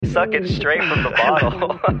Suck it straight from the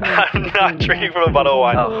bottle. I'm not drinking from a bottle of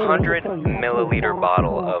wine. 100-milliliter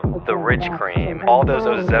bottle of the rich cream. All those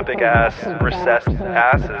Ozempic ass, recessed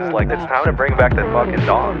asses. Like, it's time to bring back the fucking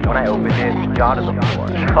dog. When I opened it, yacht on the floor.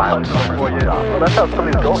 Violence before you stop. Well, that's how some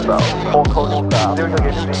of these girls style. Hulk Hogan style. Doing like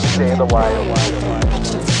a day in the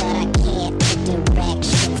life.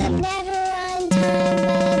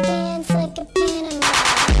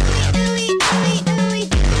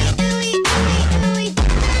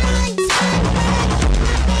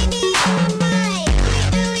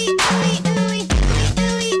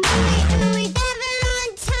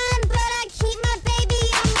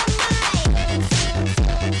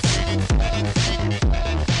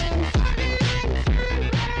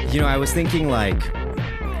 You know, I was thinking, like,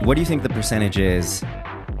 what do you think the percentage is?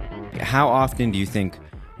 How often do you think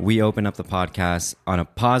we open up the podcast on a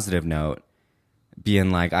positive note,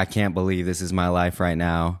 being like, I can't believe this is my life right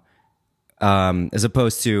now, as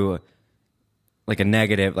opposed to like a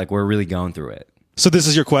negative, like we're really going through it? So this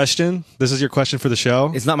is your question? This is your question for the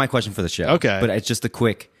show? It's not my question for the show. Okay. But it's just a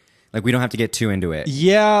quick, like, we don't have to get too into it.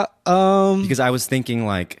 Yeah. Because I was thinking,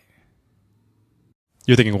 like...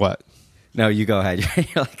 You're thinking what? No, you go ahead.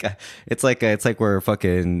 You're like it's like we're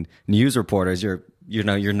fucking news reporters. You're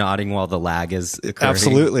nodding while the lag is occurring.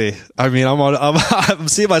 Absolutely. I mean, I'm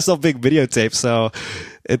seeing myself being videotaped, so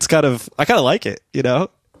it's I kind of like it. You know,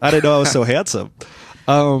 I didn't know I was so handsome.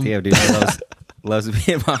 Yeah, dude, loves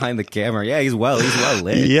being behind the camera. Yeah, he's well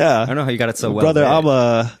lit. Yeah, I don't know how you got it so well, brother.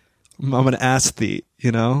 lit. I'm an aesthete.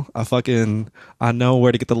 You know, I know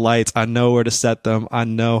where to get the lights. I know where to set them. I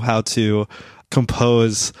know how to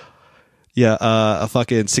compose. Yeah, a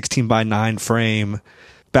fucking 16:9 frame.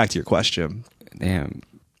 Back to your question. Damn.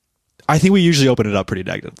 I think we usually open it up pretty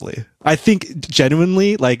negatively. I think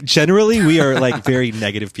generally we are like very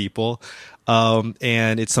negative people. And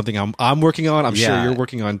it's something I'm working on. I'm sure you're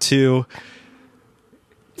working on too.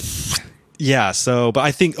 Yeah, but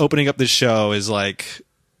I think opening up this show is like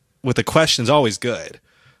with a question is always good.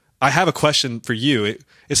 I have a question for you.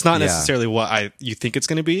 It's not necessarily what you think it's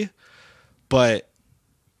going to be, but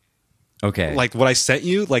okay. Like what I sent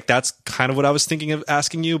you, like that's kind of what I was thinking of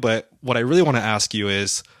asking you. But what I really want to ask you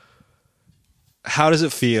is, how does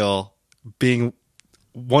it feel being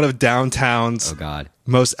one of downtown's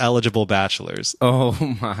most eligible bachelors? Oh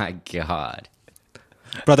my God.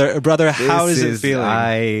 Brother, how is it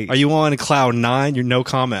feeling? Are you on cloud nine? You're no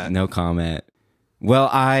comment. No comment.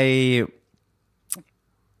 Well, I'm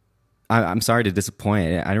sorry to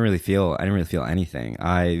disappoint. I didn't really feel anything.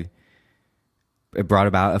 It brought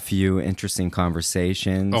about a few interesting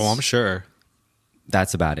conversations. Oh, I'm sure.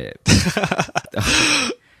 That's about it.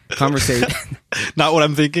 Conversation. Not what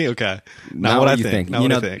I'm thinking? Okay. Not what I think. Not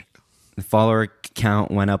what I think. The follower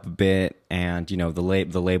count went up a bit, and, you know, the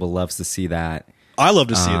label loves to see that. I love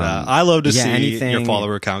to see that. I love to see your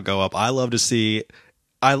follower count go up. I love to see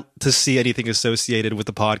anything associated with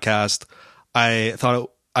the podcast. I thought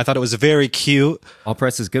it was very cute. All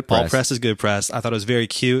press is good press. All press is good press. I thought it was very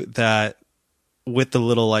cute that with the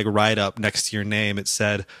little like write up next to your name, it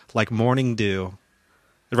said like morning dew.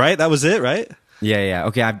 Right? That was it, right? Yeah.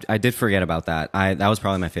 Okay, I did forget about that. That was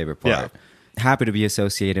probably my favorite part. Yeah. Happy to be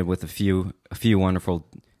associated with a few wonderful,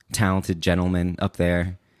 talented gentlemen up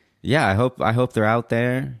there. Yeah, I hope they're out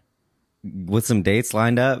there with some dates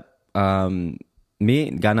lined up. Me,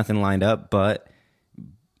 got nothing lined up, but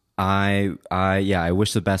I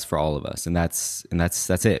wish the best for all of us, and that's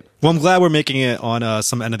it. Well, I'm glad we're making it on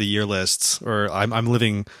some end of the year lists, or I'm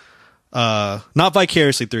living not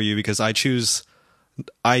vicariously through you, because I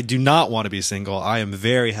do not want to be single. I am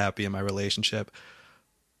very happy in my relationship,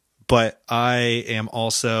 but I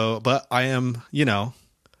am, you know,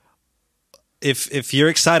 if you're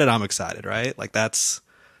excited, I'm excited, right? Like that's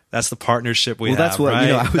the partnership we have. That's what, right? You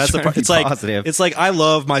know, I was trying to be positive. It's like I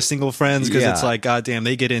love my single friends because it's like, goddamn,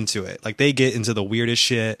 they get into it. Like they get into the weirdest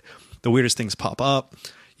shit. The weirdest things pop up.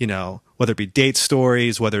 You know, whether it be date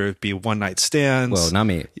stories, whether it be one night stands. Well, not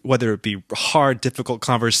me. Whether it be hard, difficult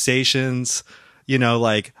conversations. You know,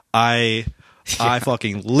 like I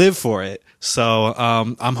fucking live for it. So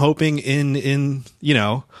I'm hoping in you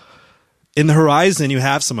know, in the horizon you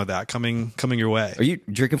have some of that coming your way. Are you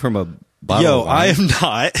drinking from a bottle Yo, of wine? I am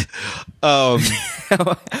not.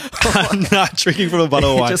 I'm not drinking from a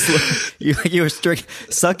bottle of wine. You were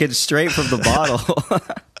sucking straight from the bottle.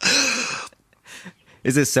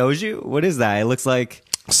 Is it soju? What is that? It looks like.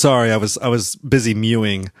 Sorry, I was busy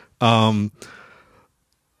mewing.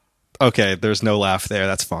 Okay, there's no laugh there.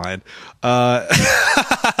 That's fine.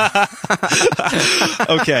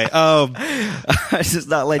 Okay. I'm just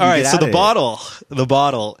not letting all you right. get So out the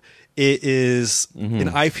bottle, it is an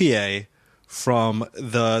IPA from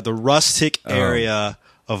the rustic area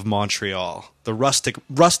of Montreal, the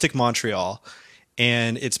rustic Montreal.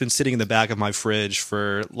 And it's been sitting in the back of my fridge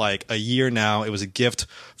for like a year now. It was a gift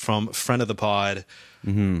from a friend of the pod,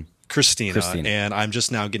 Christina, and I'm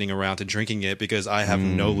just now getting around to drinking it because I have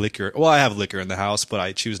no liquor. Well, I have liquor in the house, but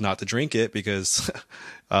I choose not to drink it because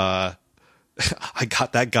I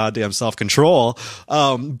got that goddamn self-control.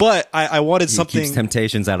 But I wanted something. Keeps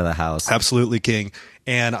temptations out of the house. Absolutely, King.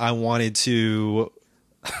 And I wanted to.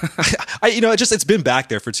 It's been back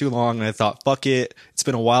there for too long, and I thought, fuck it. It's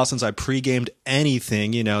been a while since I pre-gamed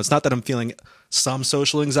anything. It's not that I'm feeling some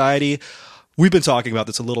social anxiety. We've been talking about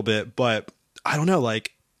this a little bit, but I don't know.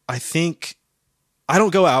 Like, I think I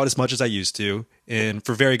don't go out as much as I used to, and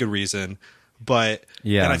for very good reason. But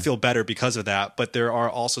and I feel better because of that. But there are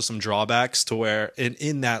also some drawbacks to where,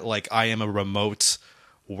 in that, like, I am a remote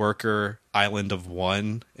worker island of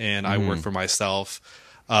one, and I work for myself,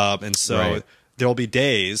 and so. Right. There'll be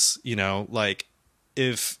days, like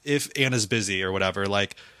if Anna's busy or whatever,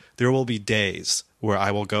 like there will be days where I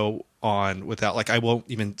will go on without, like, I won't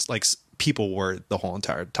even like people word the whole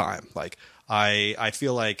entire time. Like I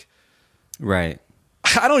feel like, right.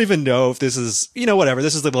 I don't even know if this is, whatever.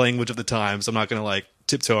 This is the language of the times. I'm not going to like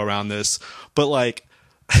tiptoe around this, but like,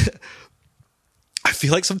 I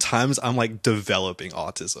feel like sometimes I'm like developing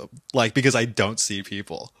autism, like because I don't see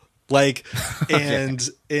people like, and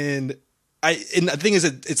the thing is,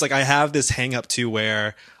 it's like I have this hang up too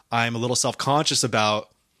where I'm a little self-conscious about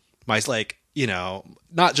my, like,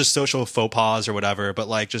 not just social faux pas or whatever, but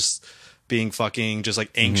like just being fucking just like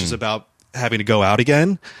anxious about having to go out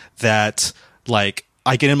again, that like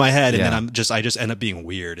I get in my head and then I just end up being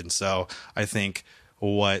weird. And so I think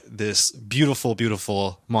what this beautiful,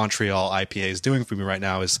 beautiful Montreal IPA is doing for me right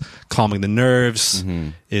now is calming the nerves.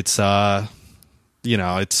 It's,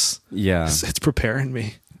 it's preparing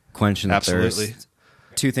me. Quenching the Absolutely. thirst.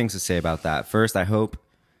 Two things to say about that. First, I hope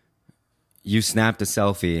you snapped a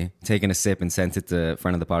selfie, taking a sip, and sent it to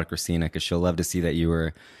friend of the pod, Christina, because she'll love to see that you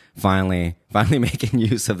were finally making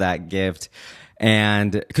use of that gift.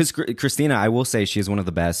 And because Christina, I will say, she is one of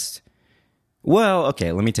the best. Well,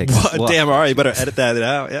 okay, let me take. Damn, all right, you better edit that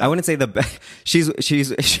out. Yeah. I wouldn't say the best. She's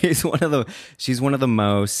one of the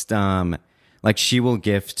most. Like, she will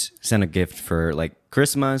send a gift for like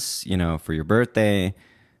Christmas, for your birthday.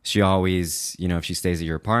 She always, if she stays at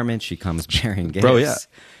your apartment, she comes bearing gifts. Bro, yeah.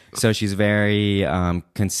 So she's very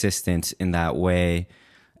consistent in that way,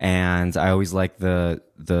 and I always like the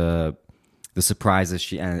surprises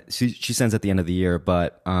she sends at the end of the year.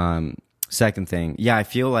 But second thing, I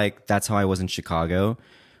feel like that's how I was in Chicago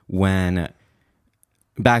when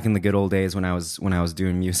back in the good old days when I was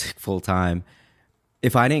doing music full time.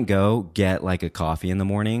 If I didn't go get like a coffee in the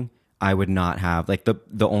morning, I would not have, like,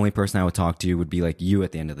 the only person I would talk to would be like you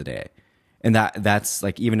at the end of the day. And that's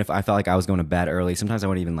like, even if I felt like I was going to bed early, sometimes I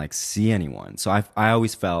wouldn't even like see anyone. So I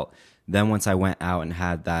always felt then once I went out and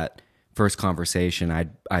had that first conversation,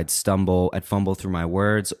 I'd fumble through my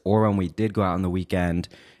words, or when we did go out on the weekend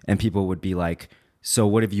and people would be like, so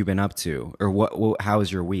what have you been up to? Or how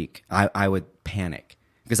was your week? I would panic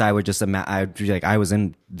because I would just I'd be like, I was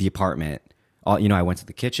in the apartment. I went to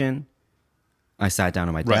the kitchen. I sat down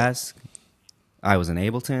at my desk. I was in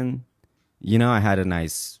Ableton. I had a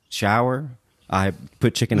nice shower. I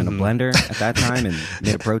put chicken in a blender at that time and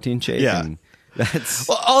made a protein shake. Yeah. And that's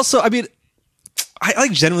well, also, I mean, I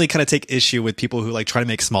like generally kind of take issue with people who like try to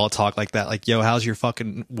make small talk like that. Like, yo, how's your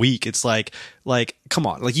fucking week? It's like, come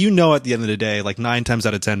on. Like, at the end of the day, like 9 times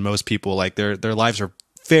out of 10, most people, like their lives are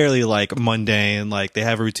fairly like mundane. Like, they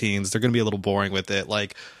have routines. They're going to be a little boring with it.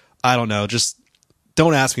 Like, I don't know. Just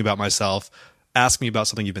don't ask me about myself. Ask me about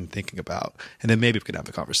something you've been thinking about, and then maybe we can have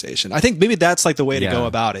a conversation. I think maybe that's like the way to go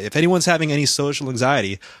about it. If anyone's having any social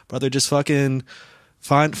anxiety, brother, just fucking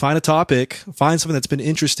find a topic, find something that's been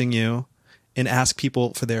interesting you, and ask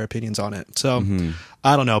people for their opinions on it. So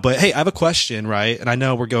I don't know, but hey, I have a question, right? And I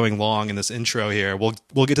know we're going long in this intro here. We'll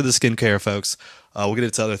get to the skincare, folks. We'll get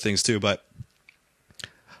into other things too, but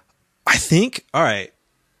I think, all right.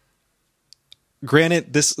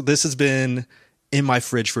 Granted, this has been in my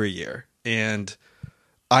fridge for a year. And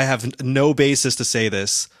I have no basis to say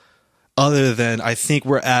this other than I think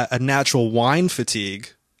we're at a natural wine fatigue.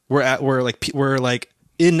 We're like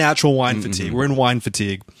in natural wine fatigue. We're in wine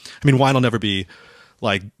fatigue. I mean, wine will never be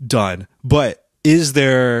like done, but is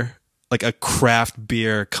there like a craft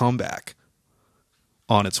beer comeback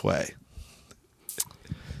on its way?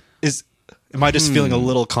 Am I just feeling a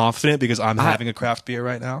little confident because I'm having a craft beer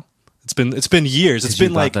right now? It's been years. It's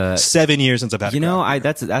been like 7 years since I've had.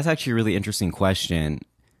 That's actually a really interesting question.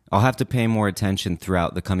 I'll have to pay more attention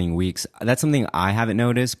throughout the coming weeks. That's something I haven't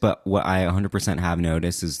noticed, but what I 100% have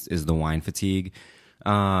noticed is the wine fatigue.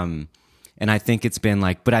 And I think it's been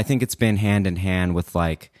but I think it's been hand in hand with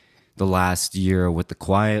like the last year with the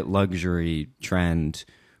quiet luxury trend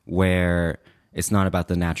where it's not about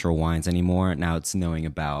the natural wines anymore. Now it's knowing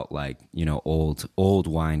about old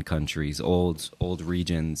wine countries, old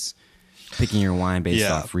regions, picking your wine based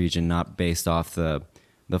off region, not based off the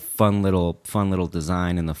fun little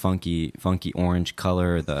design and the funky orange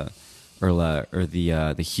color, the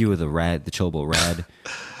hue of the red, the Chobo red.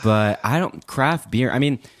 But I don't craft beer. I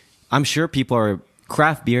mean, I'm sure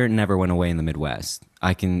craft beer never went away in the Midwest.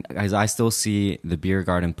 I still see the beer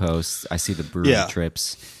garden posts. I see the brewery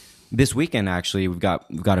trips. This weekend, actually, we've got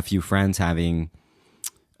a few friends having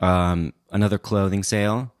another clothing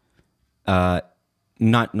sale. Not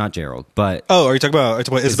Gerald, but are you talking about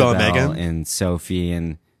Isabel and Megan and Sophie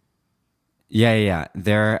and yeah.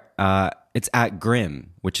 They're it's at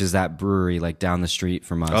Grimm, which is that brewery like down the street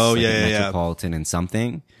from us. Metropolitan and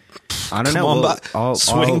something. I don't know. I'll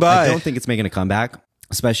swing by. I don't think it's making a comeback,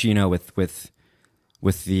 especially with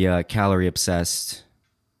the calorie obsessed.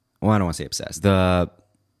 Well, I don't want to say obsessed.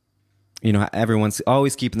 Everyone's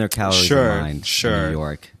always keeping their calories in mind in New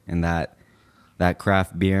York, and that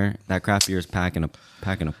craft beer is packing a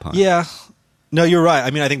punch. Yeah, no, you're right.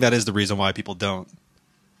 I mean, I think that is the reason why people don't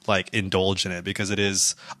indulge in it, because it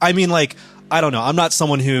is. I mean, I don't know. I'm not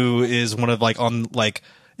someone who is one of an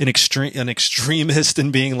extremist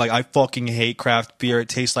in being I fucking hate craft beer. It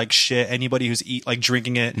tastes like shit. Anybody who's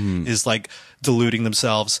drinking it is deluding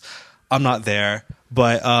themselves. I'm not there,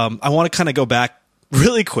 but I want to kind of go back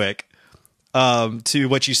really quick to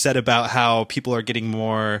what you said about how people are getting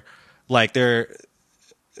more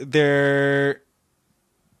they're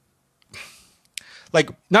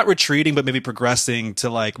not retreating, but maybe progressing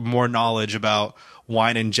to more knowledge about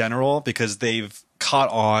wine in general, because they've caught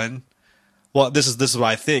on. Well, this is what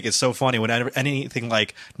I think. It's so funny whenever anything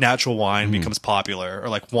like natural wine becomes popular,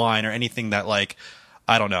 or wine, or anything that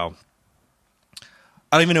I don't know.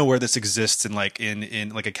 I don't even know where this exists in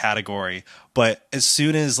in a category, but as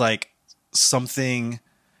soon as something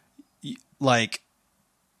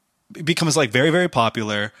becomes very, very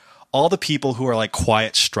popular, all the people who are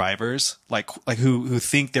quiet strivers, who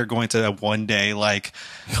think they're going to one day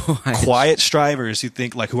quiet strivers, who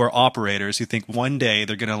think who are operators, who think one day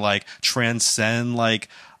they're gonna transcend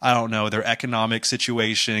I don't know, their economic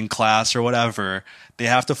situation, class, or whatever. They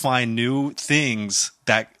have to find new things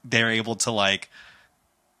that they're able to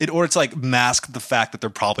in order to mask the fact that they're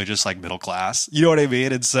probably just middle class. You know what I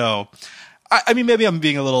mean? And so I mean, maybe I'm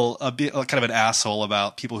being a bit kind of an asshole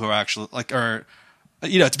about people who are actually to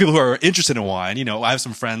people who are interested in wine. I have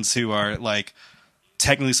some friends who are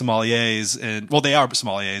technically sommeliers, and they are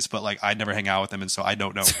sommeliers, but I never hang out with them, and so I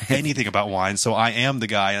don't know anything about wine. So I am the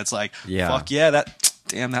guy that's fuck yeah,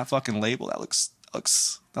 that fucking label, that looks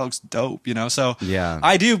dope, So yeah,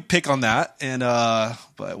 I do pick on that, and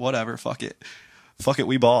but whatever, fuck it,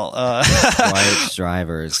 we ball. Quiet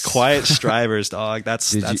strivers, dog.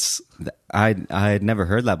 I had never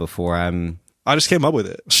heard that before. I just came up with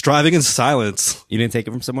it. Striving in silence. You didn't take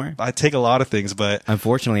it from somewhere? I take a lot of things, but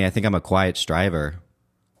unfortunately, I think I'm a quiet striver.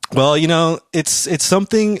 Well, it's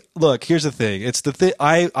something. Look, here's the thing. It's the thing.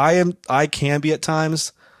 I can be at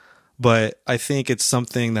times, but I think it's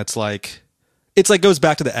something that's goes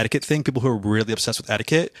back to the etiquette thing. People who are really obsessed with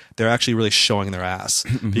etiquette, they're actually really showing their ass,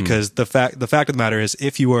 because the fact of the matter is,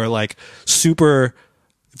 if you are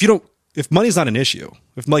if money's not an issue,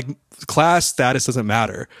 if class status doesn't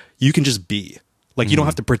matter, you can just be. You don't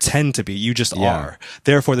have to pretend to be, you just are.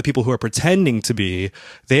 Therefore, the people who are pretending to be,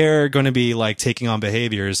 they're going to be taking on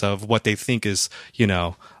behaviors of what they think is,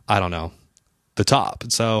 I don't know, the top.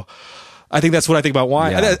 And so I think that's what I think about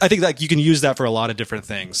wine. Yeah. I think you can use that for a lot of different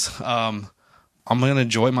things. I'm going to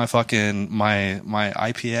enjoy my fucking, my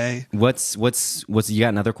IPA. What's you got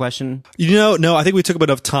another question? No, I think we took up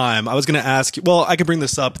enough time. I was going to ask you, I can bring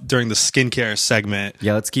this up during the skincare segment.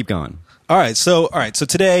 Yeah, let's keep going. All right. So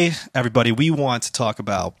today, everybody, we want to talk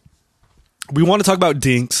about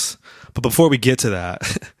dinks. But before we get to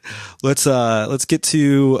that, let's get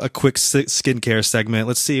to a quick skincare segment.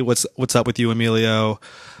 Let's see what's up with you, Emilio.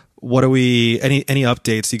 What are any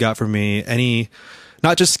updates you got for me?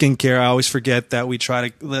 Not just skincare. I always forget that we try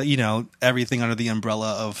to, everything under the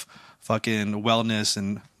umbrella of fucking wellness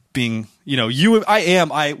and being,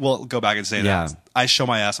 I will go back and say that. I show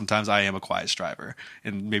my ass sometimes. I am a quiet striver.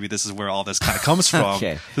 And maybe this is where all this kind of comes from.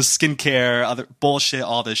 Okay. The skincare, other bullshit,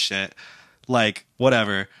 all this shit.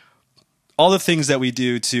 Whatever. All the things that we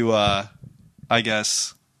do to, I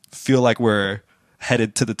guess, feel like we're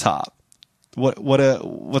headed to the top.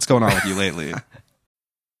 What's going on with you lately?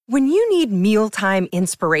 When you need mealtime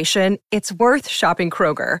inspiration, it's worth shopping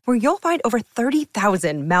Kroger, where you'll find over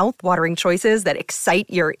 30,000 mouth-watering choices that excite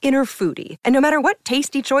your inner foodie. And no matter what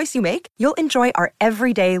tasty choice you make, you'll enjoy our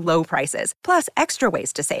everyday low prices, plus extra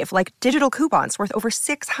ways to save, like digital coupons worth over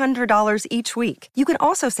 $600 each week. You can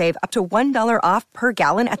also save up to $1 off per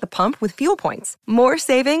gallon at the pump with fuel points. More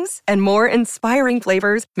savings and more inspiring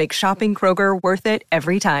flavors make shopping Kroger worth it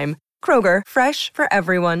every time. Kroger, fresh for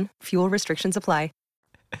everyone. Fuel restrictions apply.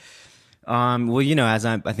 Well, as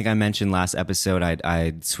I think I mentioned last episode,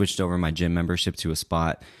 I switched over my gym membership to a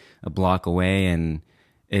spot a block away, and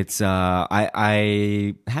it's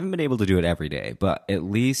I haven't been able to do it every day, but at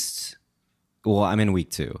least, well, I'm in week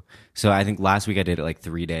 2, so I think last week I did it like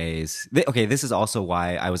 3 days. Okay, this is also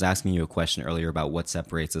why I was asking you a question earlier about what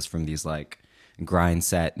separates us from these like grind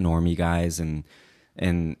set normie guys and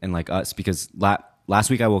like us, because last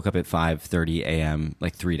week I woke up at 5:30 a.m.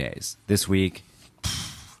 like 3 days. This week,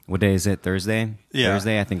 what day is it? Thursday? Yeah.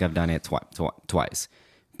 Thursday, I think I've done it twice.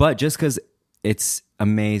 But just because it's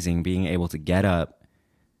amazing being able to get up,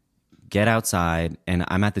 get outside, and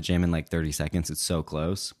I'm at the gym in like 30 seconds. It's so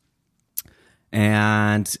close.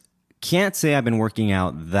 And can't say I've been working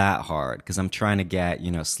out that hard because I'm trying to get,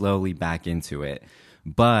 slowly back into it.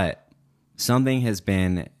 But something has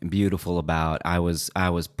been beautiful about I was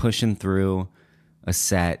pushing through a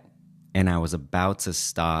set and I was about to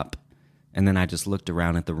stop. And then I just looked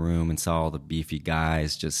around at the room and saw all the beefy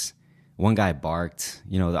guys. Just one guy barked,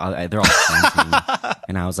 they're all cranky.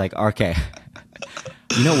 And I was like, okay,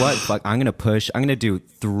 you know what? Fuck, I'm going to push. I'm going to do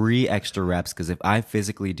 3 extra reps. Because if I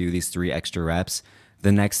physically do these 3 extra reps,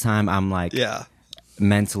 the next time I'm like,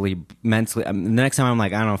 mentally, the next time I'm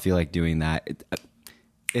like, I don't feel like doing that.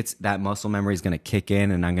 It's that muscle memory is going to kick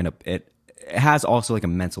in, and it has also like a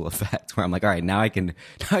mental effect where I'm like, all right, now I can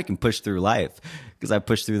push through life because I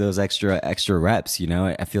pushed through those extra reps.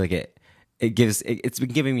 I feel like it's been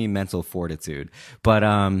giving me mental fortitude. But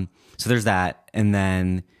so there's that, and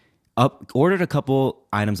then ordered a couple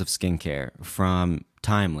items of skincare from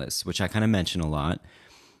Timeless, which I kind of mention a lot.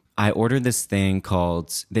 I ordered this thing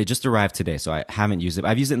called, they just arrived today, so I haven't used it.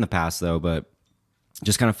 I've used it in the past though, but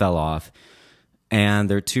just kind of fell off. And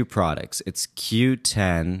there are 2 products. It's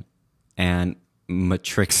Q10 and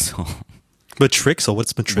Matrixyl. Matrixyl?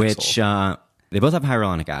 What's Matrixyl? Which they both have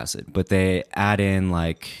hyaluronic acid, but they add in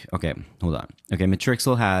okay, hold on. Okay,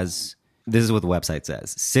 Matrixyl has, this is what the website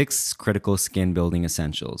says, 6 critical skin building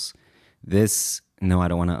essentials. No, I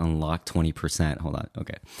don't want to unlock 20%. Hold on.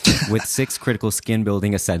 Okay. With 6 critical skin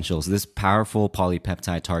building essentials, this powerful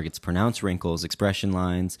polypeptide targets pronounced wrinkles, expression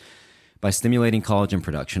lines, by stimulating collagen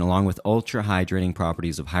production. Along with ultra hydrating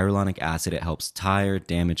properties of hyaluronic acid, it helps tired,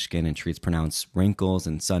 damaged skin and treats pronounced wrinkles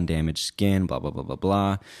and sun damaged skin, blah, blah, blah, blah,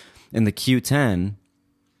 blah. And the Q10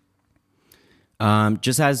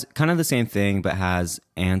 just has kind of the same thing, but has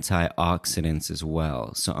antioxidants as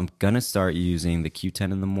well. So I'm going to start using the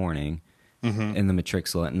Q10 in the morning and the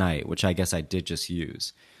Matrixyl at night, which I guess I did just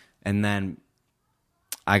use. And then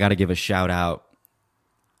I got to give a shout out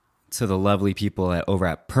to the lovely people over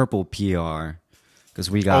at Purple PR, because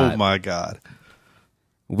we got, oh my god,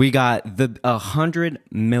 we got the 100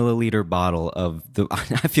 milliliter bottle of the,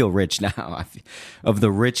 I feel rich now, of the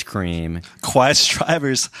Rich Cream. Quiet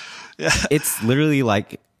Strivers. Yeah. It's literally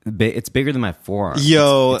like, it's bigger than my forearm.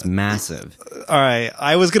 Yo, it's massive. All right,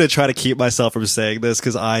 I was gonna try to keep myself from saying this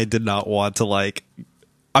because I did not want to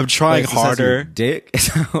I'm trying harder. Dick.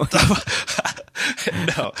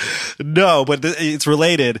 No, but it's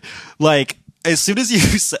related. Like, as soon as you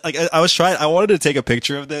said, I wanted to take a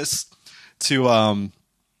picture of this to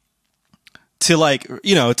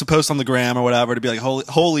to post on the gram or whatever, to be like,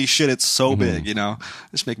 holy shit, it's so big,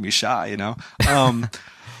 just make me shy,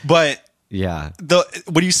 but yeah,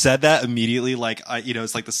 when you said that immediately,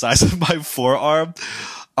 it's like the size of my forearm,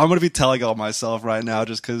 I'm going to be telling on myself right now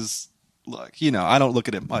just because, look, I don't look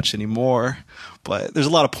at it much anymore, but there's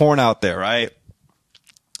a lot of porn out there, right?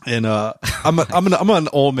 And I'm an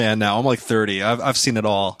old man now. I'm like 30. I've seen it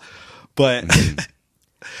all, but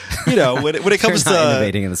when it comes You're not to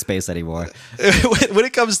innovating in the space anymore, when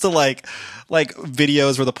it comes to like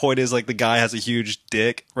videos where the point is like the guy has a huge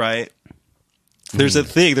dick, right? There's a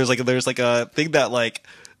thing. There's like a thing that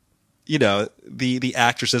the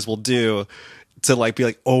actresses will do to be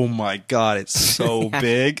like, oh my god, it's so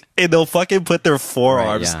big, and they'll fucking put their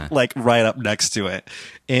forearms right up next to it,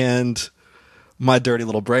 and my dirty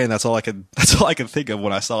little brain, that's all I could think of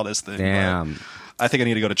when I saw this thing. Damn. But I think I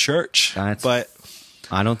need to go to church. But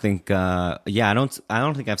I don't think I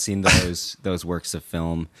don't think I've seen those works of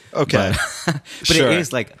film. Okay. But Sure. it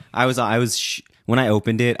is like I was when I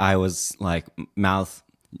opened it, I was like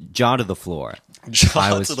jaw to the floor.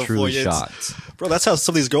 I was truly shocked. Bro, that's how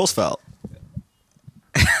some of these girls felt.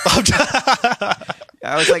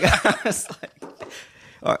 I was like,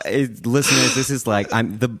 listeners, this is like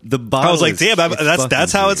the bottle. I was like, damn,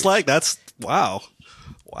 that's how it's like. That's wow.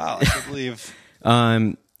 I can't believe.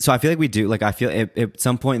 So I feel like we do. Like I feel at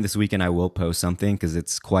some point this weekend I will post something because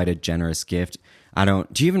it's quite a generous gift. Do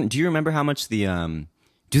you remember how much the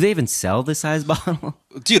do they even sell this size bottle?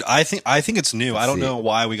 Dude, I think it's new. I don't know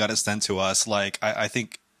why we got it sent to us. Like I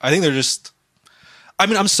think they're just. I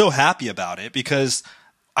mean, I'm so happy about it because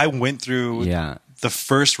I went through the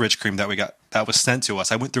first Rich Cream that we got that was sent to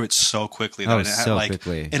us. I went through it so quickly.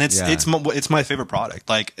 Quickly. And it's my favorite product.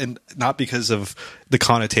 Like, and not because of the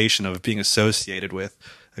connotation of being associated with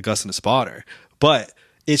Augustinus Bader, but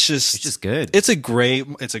it's just good. It's a great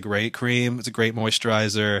cream. It's a great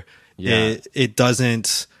moisturizer. Yeah. It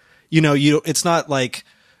doesn't, it's not like.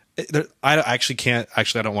 I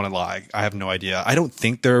don't want to lie. I have no idea. I don't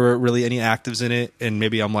think there are really any actives in it, and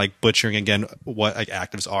maybe I'm like butchering again what like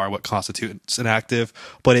actives are, what constitutes an active.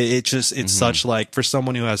 But it's such like for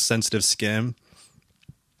someone who has sensitive skin,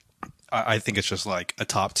 I think it's just like a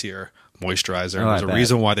top tier moisturizer. There's a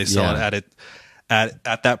reason why they sell it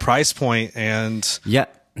at that price point. And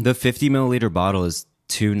the 50 milliliter bottle is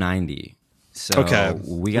 $290. So okay,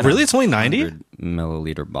 we got it's only 90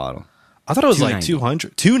 milliliter bottle. I thought it was like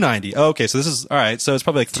 200. 290. Oh, okay, so this is all right. So it's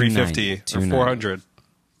probably like 350 or 400.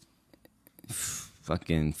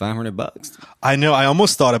 Fucking $500. I know. I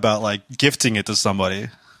almost thought about like gifting it to somebody.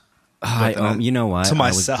 You know what? To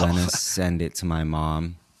myself. I was gonna send it to my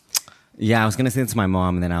mom. Yeah, I was gonna send it to my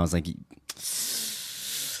mom, and then I was like,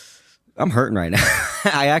 I'm hurting right now.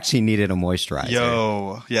 I actually needed a moisturizer.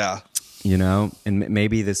 Yo, yeah. And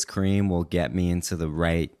maybe this cream will get me into the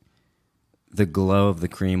glow of the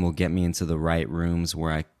cream will get me into the right rooms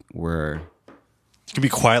where you can be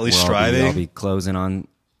quietly striving. I'll be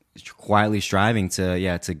quietly striving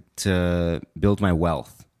to build my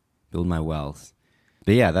wealth.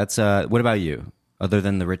 But yeah, that's what about you? Other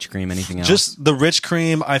than the Rich Cream, anything else? Just the Rich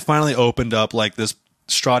Cream. I finally opened up like this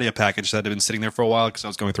Stratia package that had been sitting there for a while because I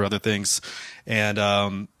was going through other things, and I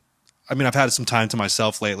mean, I've had some time to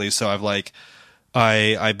myself lately, so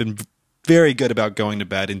I've been very good about going to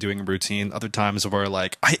bed and doing a routine. Other times where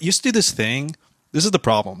like I used to do this thing. This is the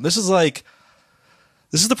problem. This is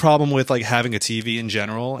the problem with like having a TV in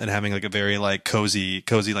general and having like a very like cozy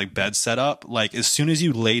like bed setup. Like as soon as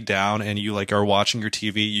you lay down and you like are watching your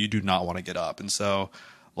TV, you do not want to get up. And so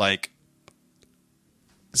like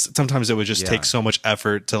sometimes it would just take so much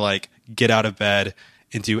effort to like get out of bed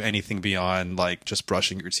and do anything beyond like just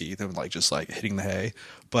brushing your teeth and like just like hitting the hay.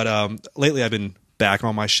 But lately I've been back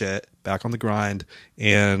on my shit, back on the grind,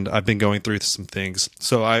 and I've been going through some things.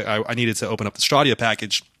 So I needed to open up the Stratia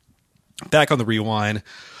package, back on the rewind.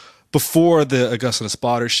 Before the Augustinus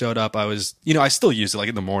Bader showed up, I was, I still use it like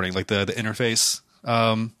in the morning, like the interface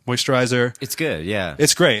moisturizer. It's good, yeah.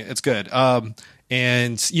 It's great. It's good.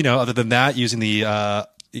 And other than that, using the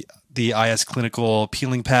IS Clinical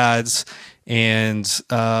peeling pads, and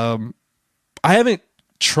I haven't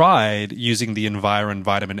tried using the Environ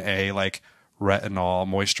Vitamin A like retinol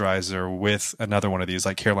moisturizer with another one of these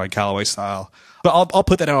like Caroline Calloway style, but I'll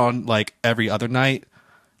put that on like every other night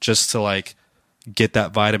just to like get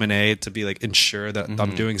that vitamin A to be like ensure that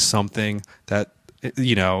I'm doing something that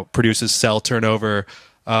produces cell turnover.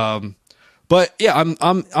 But yeah,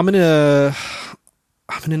 I'm in an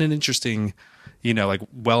interesting like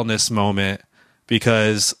wellness moment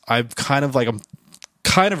because I'm kind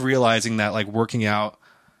of realizing that like working out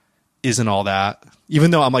isn't all that, even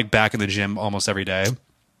though I'm like back in the gym almost every day.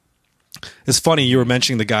 It's funny, you were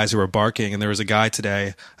mentioning the guys who were barking, and there was a guy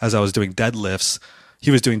today as I was doing deadlifts. He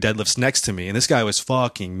was doing deadlifts next to me, and this guy was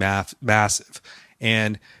fucking massive,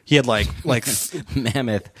 and he had like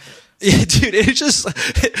mammoth. Dude, it just,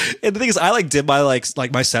 and the thing is, I like did my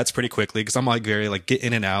like my sets pretty quickly because I'm like very like get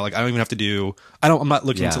in and out. Like I don't even have to do. I'm not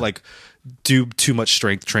looking to like do too much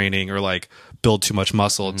strength training or like build too much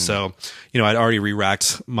muscle. So I'd already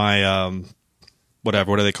re-racked my what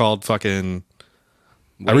are they called? Fucking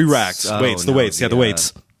weights. I re-racked weights. The weights. The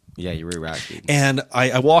weights. Yeah, you re-racked it. And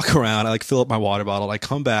I walk around, I like fill up my water bottle, I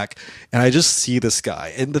come back, and I just see this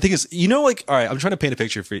guy. And the thing is, like, all right, I'm trying to paint a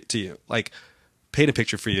picture to you. Like, paint a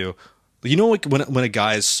picture for you. Like when a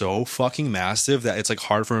guy is so fucking massive that it's like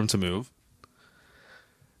hard for him to move?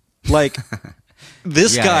 Like,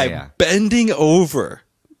 this guy bending over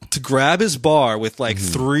to grab his bar with like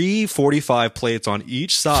 3 45 plates on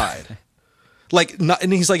each side. Like, not,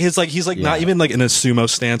 and he's like not even like in a sumo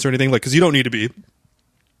stance or anything, like, because you don't need to be.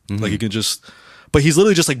 Like, you can just, but he's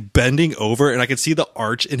literally just like bending over, and I can see the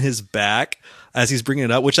arch in his back as he's bringing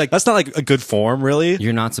it up, which like that's not like a good form, really.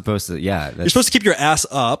 You're not supposed to. Yeah, You're supposed to keep your ass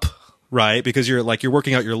up, right? Because you're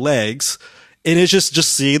working out your legs. And it's just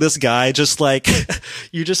seeing this guy just like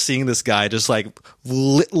you're just seeing this guy just like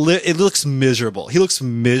it looks miserable. He looks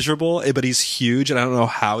miserable, but he's huge, and I don't know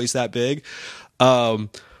how he's that big. I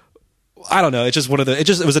don't know. It's just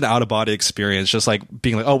it was an out of body experience. Just like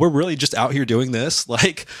being like, oh, we're really just out here doing this.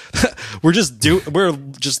 Like we're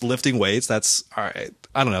just lifting weights. That's all right.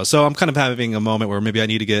 I don't know. So I'm kind of having a moment where maybe I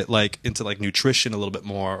need to get like into like nutrition a little bit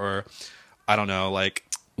more, or I don't know, like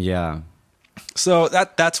yeah. So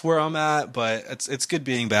that's where I'm at, but it's good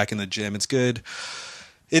being back in the gym. It's good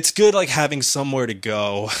like having somewhere to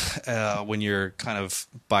go when you're kind of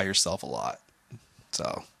by yourself a lot.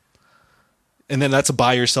 So, and then that's a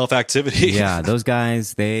by yourself activity. Yeah, those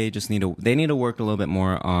guys, they need to work a little bit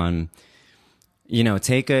more on,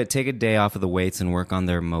 take a day off of the weights and work on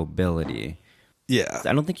their mobility. Yeah.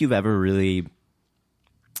 I don't think you've ever really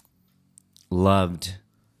loved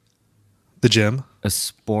the gym, a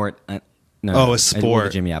sport. No, a sport.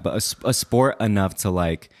 The gym, yeah, but a sport enough to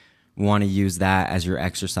like want to use that as your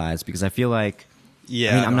exercise, because I feel like, yeah,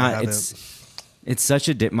 I mean, I'm not. It's such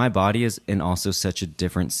a my body is in also such a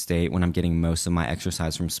different state when I'm getting most of my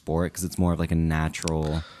exercise from sport, because it's more of like a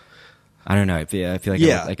natural. I don't know. I feel like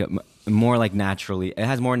yeah, like a more like naturally. It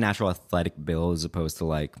has more natural athletic build as opposed to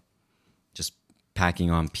like just packing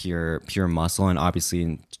on pure muscle. And obviously,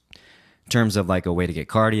 in terms of like a way to get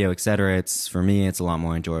cardio, etc., it's for me, it's a lot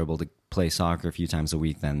more enjoyable to play soccer a few times a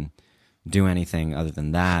week than do anything other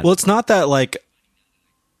than that. Well, it's not that like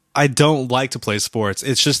I don't like to play sports.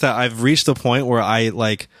 It's just that I've reached a point where I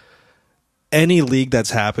like any league that's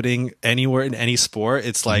happening anywhere in any sport.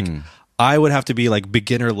 It's like I would have to be like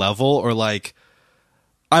beginner level, or like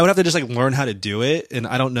I would have to just like learn how to do it. And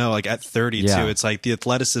I don't know, like at 32, it's like the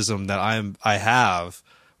athleticism that I have,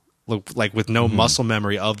 like with no muscle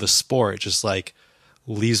memory of the sport, just like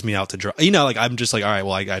leaves me out to dry. Like I'm just like, all right,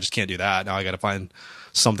 well, I just can't do that. Now I got to find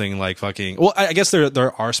something like fucking. Well, I guess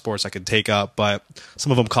there are sports I could take up, but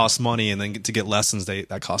some of them cost money, and then to get lessons,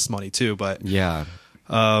 that costs money too. But yeah,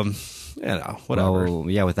 whatever. Well,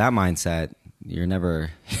 yeah, with that mindset, you're never.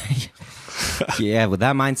 Yeah, with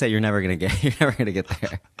that mindset, you're never gonna get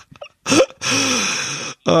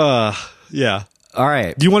there. Yeah. All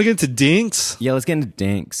right. Do you want to get into dinks? Yeah, let's get into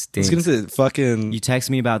dinks. Let's get into fucking. You text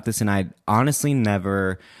me about this, and I honestly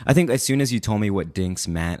never. I think as soon as you told me what dinks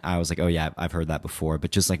meant, I was like, oh yeah, I've heard that before.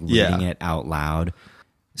 But just like reading it out loud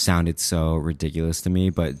sounded so ridiculous to me.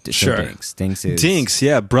 But sure, so dinks is dinks.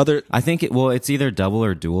 Yeah, brother. I think it's either double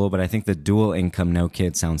or dual, but I think the dual income no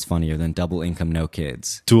kids sounds funnier than double income no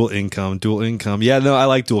kids. Dual income. Yeah, no, I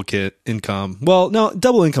like dual income. Well, no,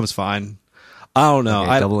 double income's fine. I don't know.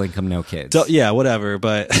 Okay, double income, no kids. Yeah, whatever.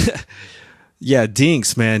 But yeah,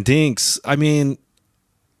 dinks, man. Dinks. I mean,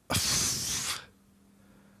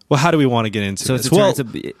 well, how do we want to get into this?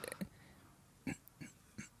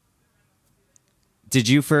 Did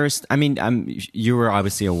you first? I mean, you were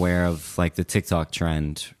obviously aware of like the TikTok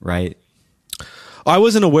trend, right? I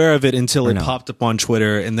wasn't aware of it until it popped up on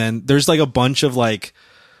Twitter, and then there's like a bunch of like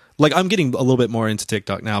I'm getting a little bit more into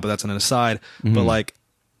TikTok now, but that's an aside. But like,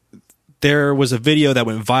 there was a video that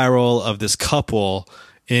went viral of this couple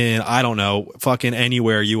in, I don't know, fucking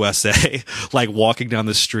anywhere USA, like walking down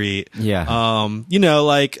the street. Yeah.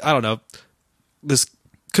 Like, I don't know, this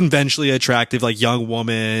conventionally attractive, like young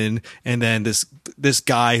woman. And then this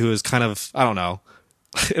guy who is kind of, I don't know,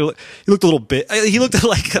 he looked a little bit, he looked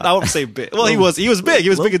like, I wouldn't say big. Well, he was big. He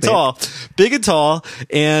was big and tall.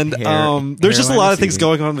 And, there's just a lot of things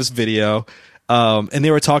going on in this video. And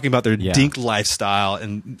they were talking about their dink lifestyle,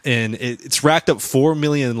 and it's racked up 4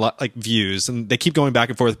 million like views, and they keep going back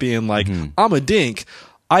and forth being like, I'm a dink.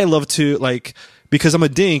 I love to like, because I'm a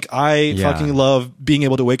dink, I fucking love being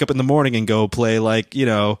able to wake up in the morning and go play like,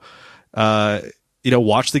 watch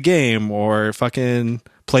the game or fucking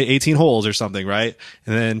play 18 holes or something. Right.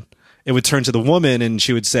 And then it would turn to the woman, and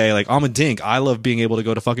she would say like, I'm a dink. I love being able to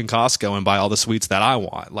go to fucking Costco and buy all the sweets that I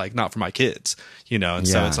want, like not for my kids, and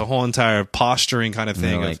so it's a whole entire posturing kind of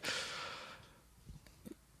thing. And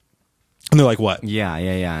they're like, what? Yeah.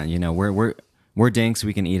 We're dinks.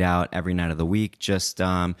 We can eat out every night of the week. Just,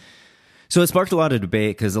 so it sparked a lot of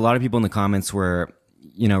debate, because a lot of people in the comments were,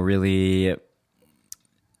 really,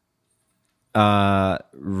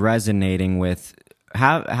 resonating with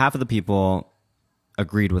half of the people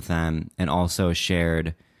agreed with them, and also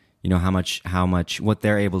shared, how much what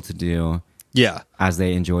they're able to do, as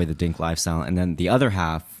they enjoy the dink lifestyle. And then the other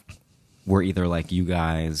half were either like you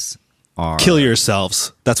guys, are kill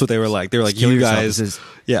yourselves. That's what they were like. They were like, kill you yourself. guys. This is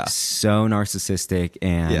Yeah. so narcissistic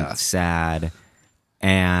and sad,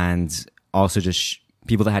 and also just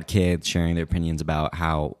people that had kids sharing their opinions about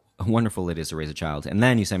how wonderful it is to raise a child. And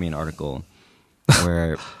then you sent me an article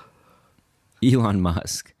where Elon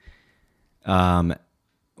Musk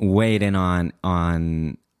weighed in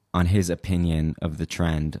on his opinion of the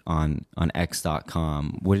trend on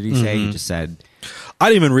X.com. What did he say? He just said, I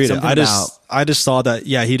didn't even read it. Something I just saw that.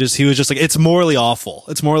 Yeah, he was just like, it's morally awful.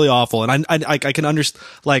 It's morally awful. And I can understand.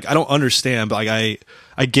 Like, I don't understand, but like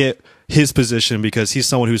I get his position because he's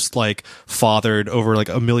someone who's like fathered over like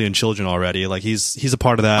 1 million children already. Like he's a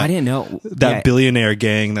part of that. I didn't know that billionaire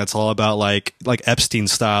gang that's all about like Epstein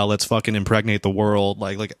style. Let's fucking impregnate the world.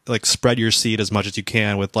 Like spread your seed as much as you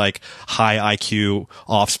can with like high IQ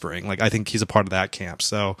offspring. Like I think he's a part of that camp.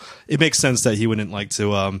 So it makes sense that he wouldn't like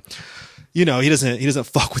to he doesn't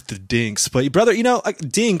fuck with the dinks. But brother,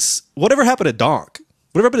 like dinks, whatever happened to donk?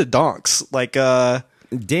 Whatever happened to donks? Like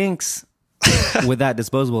dinks with that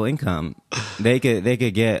disposable income, they could both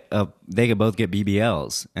get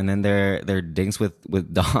BBLs, and then they're dinks with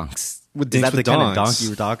donks. With Is dinks that with the kind of donks. donk you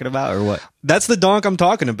were talking about, or what? That's the donk I'm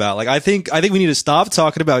talking about. Like I think we need to stop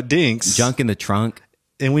talking about dinks. Junk in the trunk.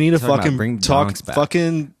 And we need to Talking about fucking bring talk donks back.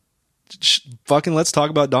 fucking let's talk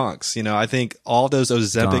about donks. I think all those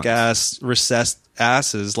Ozempic Donks. ass recessed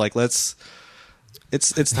asses, like it's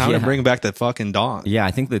time to bring back the fucking donk. Yeah,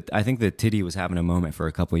 I think the titty was having a moment for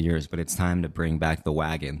a couple of years, but it's time to bring back the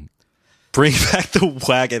wagon. Bring back the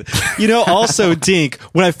wagon. Also dink,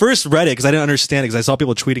 when I first read it, because I didn't understand it, because I saw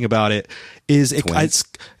people tweeting about it,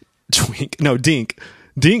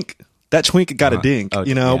 dink. That twink got a dink,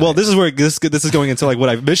 yeah. Well, this is where this is going into like what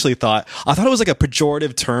I initially thought. I thought it was like a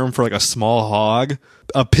pejorative term for like a small hog,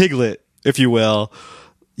 a piglet, if you will.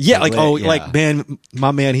 Yeah, Piglet, like man,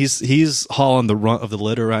 my man, he's hauling the runt of the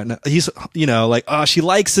litter right now. He's she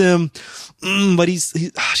likes him, but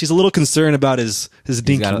she's a little concerned about his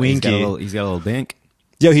dinky winky. He's got a little dink.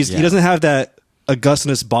 Yo, he doesn't have that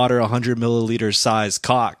Augustinus Botter 100 milliliter size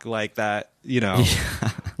cock like that,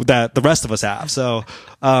 that the rest of us have. So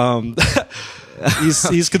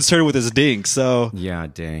he's concerned with his dink. So Yeah,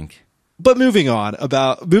 dink. but moving on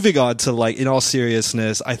to like, in all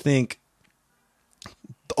seriousness, I think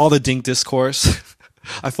all the dink discourse,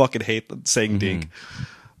 I fucking hate saying dink.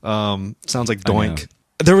 Sounds like doink.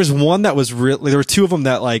 There was one that was really, there were two of them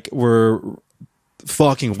that like were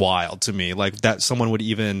fucking wild to me. Like that someone would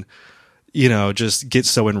even, just get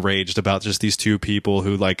so enraged about just these two people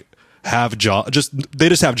who like have they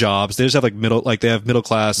just have jobs. They just have they have middle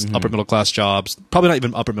class, upper middle class jobs. Probably not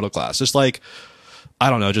even upper middle class. Just like, I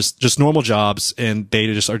don't know, just normal jobs, and they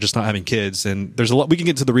just are just not having kids. And there's a lot, we can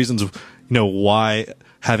get to the reasons, why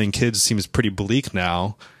having kids seems pretty bleak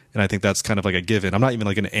now. And I think that's kind of like a given. I'm not even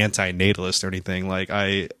like an anti-natalist or anything. Like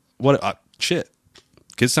shit,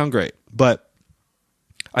 kids sound great. But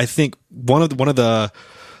I think one of the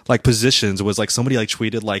like positions was like somebody like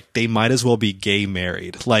tweeted like they might as well be gay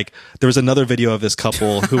married. Like there was another video of this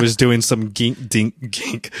couple who was doing some dink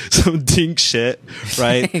shit,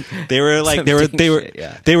 right? They were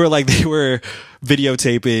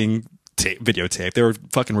videotaping. They were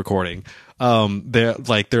fucking recording. Their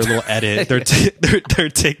little edit, their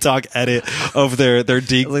TikTok edit of their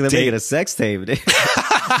dink. Like they're making a sex tape.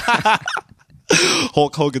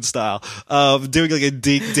 Hulk Hogan style of doing like a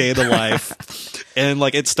dink day in the life. And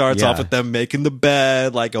like it starts off with them making the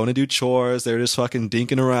bed, like going to do chores. They're just fucking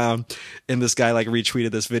dinking around. And this guy like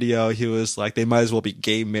retweeted this video. He was like, they might as well be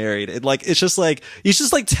gay married. And like, it's just like, he's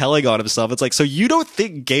just like telling on himself. It's like, so you don't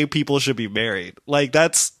think gay people should be married? Like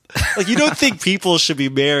that's like, you don't think people should be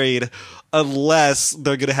married unless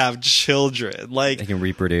they're going to have children. Like They can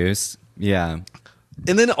reproduce. Yeah.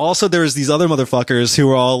 And then also there's these other motherfuckers who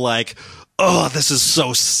are all like, oh, this is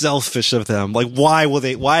so selfish of them. Like, why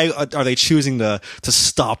are they choosing to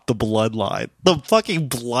stop the bloodline? The fucking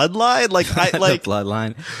bloodline? Like, The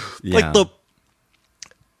bloodline. Yeah.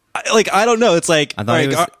 I don't know. It's like, I thought it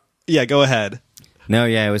was- yeah, go ahead. No,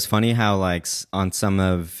 yeah, it was funny how like on some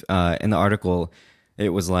of in the article, it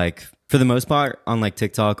was like for the most part on like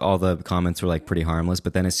TikTok, all the comments were like pretty harmless.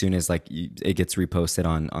 But then as soon as like it gets reposted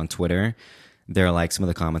on Twitter, they're like some of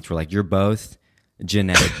the comments were like, "You're both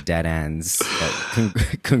genetic dead ends.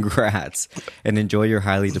 Congrats and enjoy your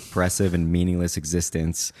highly depressive and meaningless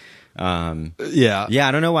existence." Yeah.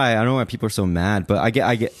 I don't know why people are so mad, but I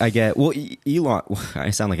get. Well, Elon.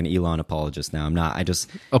 I sound like an Elon apologist now. I'm not. I just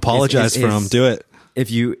Apologize for him. Do it. If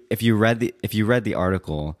you read the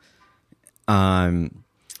article,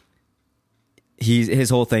 his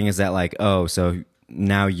whole thing is that like, oh, so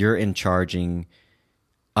now you're in charging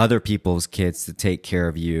other people's kids to take care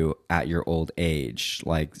of you at your old age.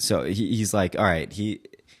 Like, so he's like, all right, he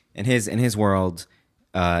in his world,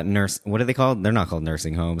 nurse, what are they called? They're not called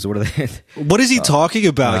nursing homes. What are they? What is he talking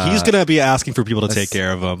about? He's gonna be asking for people to take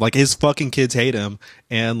care of him. Like, his fucking kids hate him,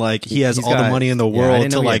 and like he has all the money in the world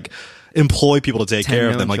to like employ people to take care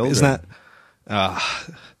of them. Like, isn't that?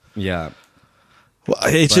 Yeah. Well,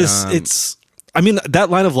 it's. I mean, that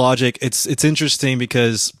line of logic. It's interesting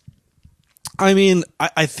because, I mean,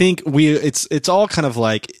 I think it's all kind of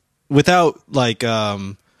like, without like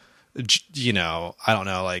you know, I don't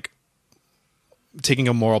know, like taking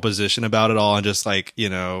a moral position about it all and just like, you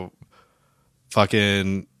know,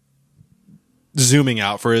 fucking zooming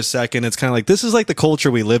out for a second. It's kind of like, this is like the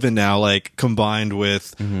culture we live in now, like combined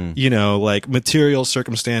with, you know, like material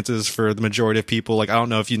circumstances for the majority of people. Like, I don't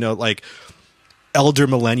know if you know, like elder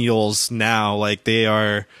millennials now, like they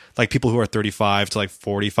are like people who are 35 to like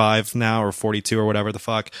 45 now or 42 or whatever the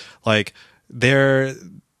fuck. Like they're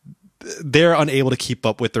unable to keep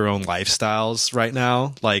up with their own lifestyles right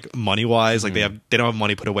now, like money wise. Like they don't have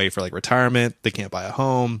money put away for like retirement. They can't buy a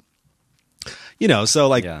home, you know. So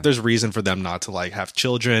like there's reason for them not to like have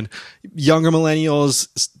children. Younger millennials,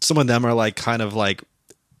 some of them are like kind of like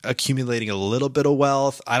accumulating a little bit of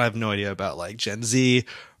wealth. I have no idea about like Gen Z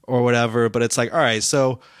or whatever, but it's like, all right,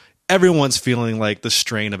 so everyone's feeling like the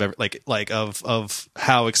strain of of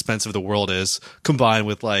how expensive the world is, combined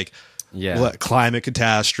with like what climate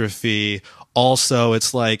catastrophe. Also,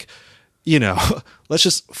 it's like, you know, let's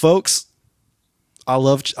just, folks, I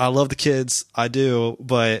love the kids, I do,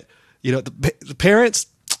 but you know, the parents,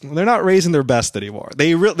 they're not raising their best anymore.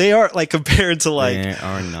 They are, like, compared to like, they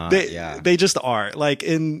are not. They just are, like,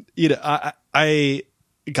 in, you know, I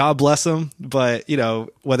God bless them, but you know,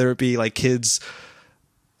 whether it be like kids,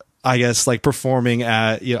 I guess, like performing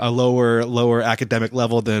at, you know, a lower academic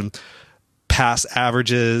level than past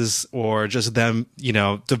averages, or just them, you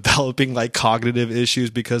know, developing like cognitive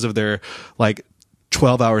issues because of their like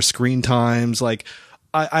 12-hour screen times. Like,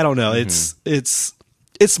 I don't know. It's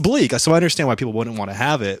bleak. So I understand why people wouldn't want to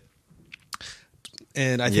have it.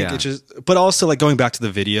 And I think it just, but also like going back to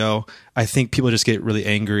the video, I think people just get really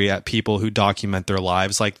angry at people who document their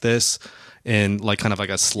lives like this, and like kind of like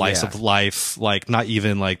a slice of life. Like, not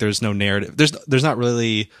even like, there's no narrative. There's not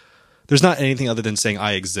anything other than saying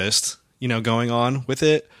I exist, you know, going on with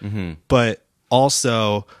it. But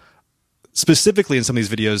also specifically in some of these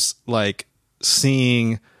videos, like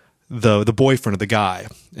seeing the boyfriend of the guy.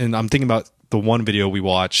 And I'm thinking about the one video we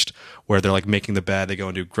watched where they're like making the bed, they go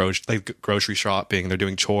and do grocery shopping, they're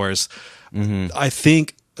doing chores. I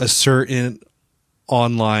think a certain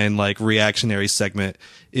online like reactionary segment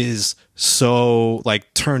is so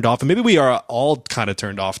like turned off, and maybe we are all kind of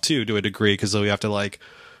turned off too to a degree, because we have to like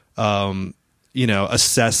you know,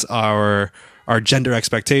 assess our gender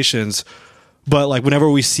expectations. But like whenever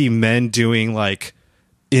we see men doing like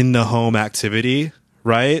in the home activity,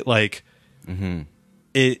 right, like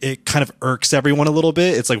it kind of irks everyone a little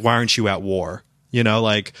bit. It's like, why aren't you at war? You know,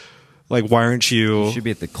 like why aren't you? You should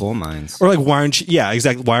be at the coal mines. Or like, why aren't you? Yeah,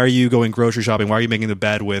 exactly. Why are you going grocery shopping? Why are you making the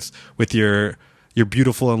bed with your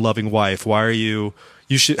beautiful and loving wife? Why are you?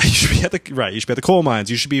 You should be at the right. You should be at the coal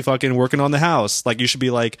mines. You should be fucking working on the house. Like, you should be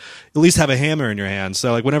like, at least have a hammer in your hand.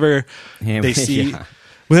 So like whenever they see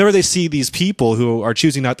these people who are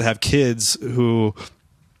choosing not to have kids, who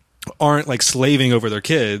aren't like slaving over their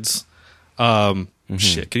kids.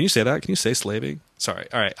 Shit, can you say that? Can you say slaving? Sorry.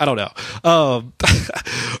 All right. I don't know.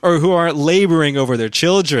 Or who aren't laboring over their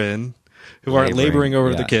children, who aren't laboring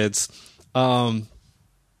over their kids. You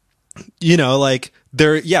know, like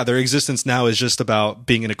their existence now is just about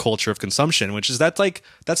being in a culture of consumption, which is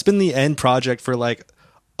that's been the end project for like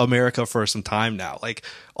America for some time now. Like,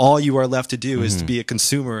 all you are left to do is to be a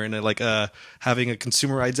consumer, and having a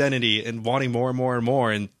consumer identity and wanting more and more and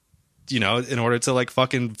more. And, you know, in order to like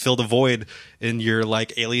fucking fill the void in your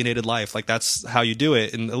like alienated life, like that's how you do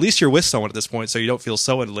it. And at least you're with someone at this point, so you don't feel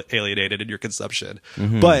so alienated in your consumption.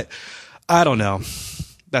 But I don't know.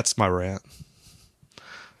 That's my rant.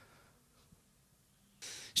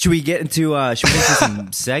 Should we get into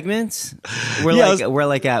some segments? We're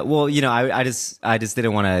like at, well, you know, I just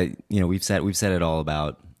didn't want to, you know, we've said it all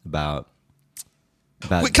about.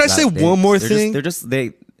 Wait, can I say one more thing?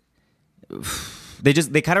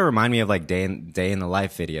 They kind of remind me of like day in the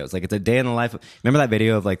life videos. Like, it's a day in the life. Remember that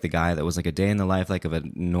video of like the guy that was like a day in the life, like of a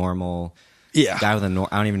normal guy with I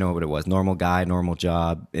don't even know what it was. Normal guy, normal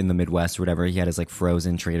job in the Midwest or whatever. He had his like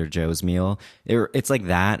frozen Trader Joe's meal. It's like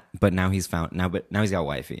that, but now he's got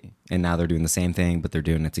wifey, and now they're doing the same thing, but they're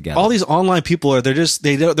doing it together. All these online people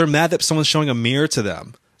they're mad that someone's showing a mirror to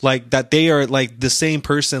them. like that they are like the same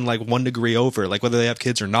person like 1 degree over, like whether they have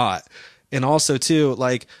kids or not. And also too,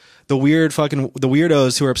 like the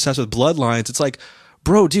weirdos who are obsessed with bloodlines, it's like,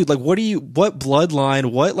 bro, dude, like what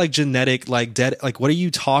bloodline, what like genetic, like dead, like what are you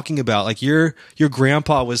talking about? Like your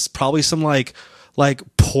grandpa was probably some like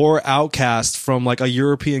poor outcast from like a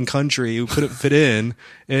European country who couldn't fit in,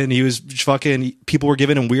 and he was fucking, people were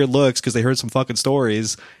giving him weird looks because they heard some fucking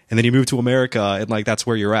stories, and then he moved to America, and like that's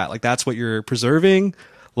where you're at, like that's what you're preserving,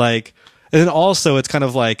 like. And then also it's kind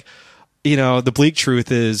of like, you know, the bleak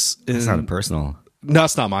truth is It's not personal. no,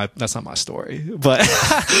 that's not my story, but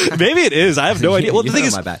maybe it is. I have no idea. Well, the thing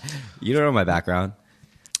is, you don't know my background.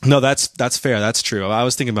 no, that's fair. That's true. I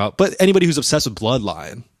was thinking about, but anybody who's obsessed with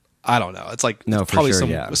bloodline, I don't know. It's like, No, it's for probably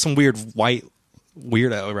sure, some weird white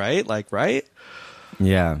weirdo, right? Like, right?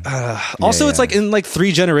 Yeah. Also, Yeah, it's like in like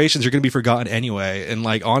 3 generations, you're going to be forgotten anyway. And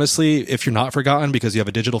like, honestly, if you're not forgotten because you have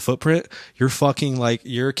a digital footprint, you're fucking like,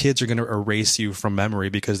 your kids are going to erase you from memory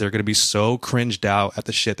because they're going to be so cringed out at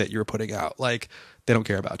the shit that you're putting out. Like, they don't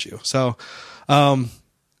care about you. So,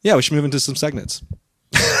 yeah, we should move into some segments.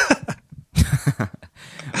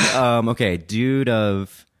 Okay. Dude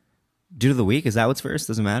of the week. Is that what's first?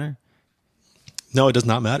 Doesn't matter. No, it does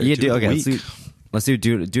not matter. Yeah, Dude of the okay. week. Let's do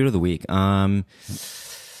dude of the week. You're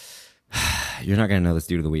not gonna know this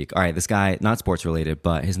dude of the week. All right, this guy, not sports related,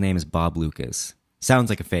 but his name is Bob Lucas. Sounds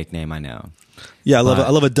like a fake name, I know. Yeah, I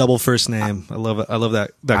love a double first name. I love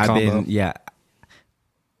that combo.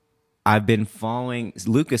 I've been following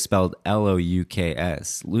Lucas, spelled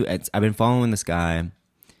Louks. I've been following this guy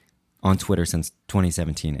on Twitter since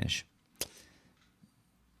 2017-ish.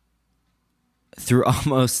 Through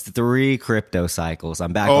almost 3 crypto cycles,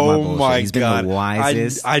 I'm back on my bullshit. My He's been God. the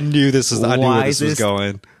wisest. I knew this was. I knew where this was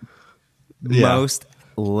going. Yeah. Most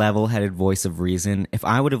level-headed voice of reason. If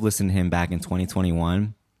I would have listened to him back in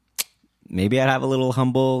 2021, maybe I'd have a little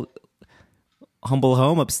humble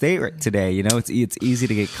home upstate today. You know, it's easy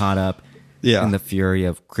to get caught up in the fury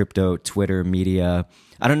of crypto, Twitter, media.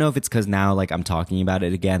 I don't know if it's because now like I'm talking about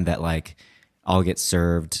it again that like I'll get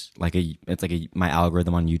served like my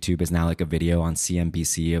algorithm on YouTube is now like a video on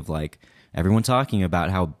CNBC of like everyone talking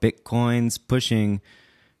about how Bitcoin's pushing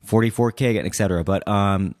 44K, etc. But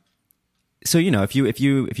so you know, if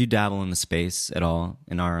you dabble in the space at all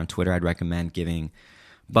and are on Twitter, I'd recommend giving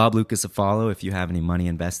Bob Lucas a follow if you have any money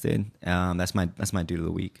invested. That's my dude of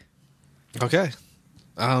the week. Okay.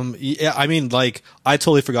 Yeah, I mean, like, I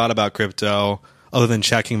totally forgot about crypto other than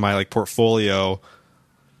checking my like portfolio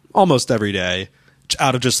almost every day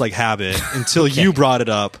out of just like habit until you brought it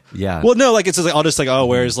up. Yeah. Well, no, like it's just like I'll just like, oh,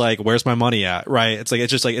 where's my money at? Right. It's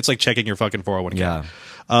like checking your fucking 401k. Yeah.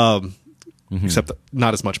 Except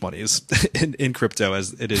not as much money is in crypto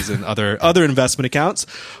as it is in other investment accounts.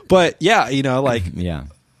 But yeah, you know, like, yeah.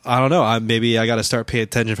 I don't know. Maybe I got to start paying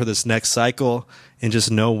attention for this next cycle and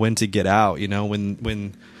just know when to get out. You know, when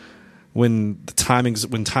the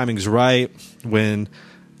timing's right, when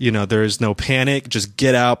you know there's no panic, just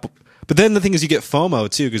get out. But then the thing is, you get FOMO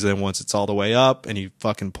too, because then once it's all the way up and you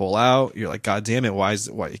fucking pull out, you're like, God damn it, why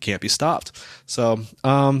it can't be stopped? So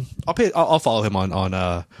I'll follow him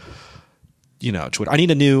on you know, Twitter. I need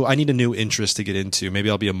a new interest to get into. Maybe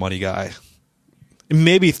I'll be a money guy. And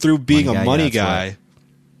maybe through being a money guy. Right.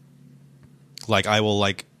 Like I will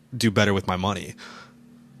like do better with my money.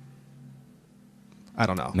 I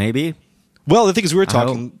don't know. Maybe. Well, the thing is, we were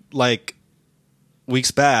talking like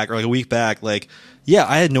weeks back or like a week back. Like, yeah,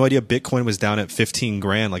 I had no idea Bitcoin was down at 15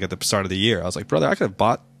 grand. Like at the start of the year, I was like, brother, I could have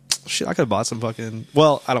bought some fucking.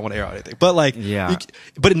 Well, I don't want to air out anything, but like, yeah.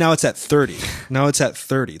 But now it's at 30. Now it's at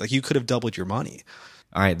 30. Like you could have doubled your money.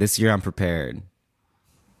 All right, this year I'm prepared.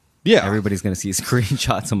 Yeah, everybody's gonna see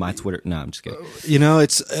screenshots on my Twitter. No, I'm just kidding. You know,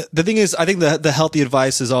 it's the thing is, I think the healthy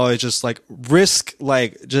advice is always just like risk,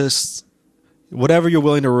 like just whatever you're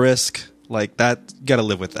willing to risk, like that. Got to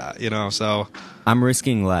live with that, you know. So I'm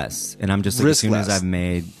risking less, and I'm just like, as soon as I've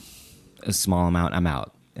made a small amount, I'm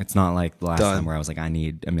out. It's not like the last time where I was like, I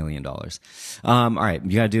need $1 million. All right,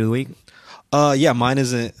 you got to do the week. Yeah, mine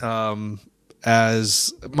isn't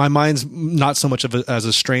as my mind's not so much of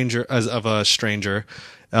a stranger.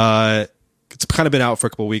 It's kind of been out for a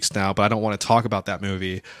couple of weeks now, but I don't want to talk about that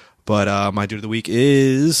movie. But my dude of the week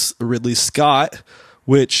is Ridley Scott,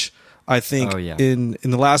 which I think in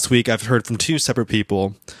the last week I've heard from 2 separate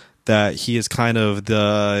people that he is kind of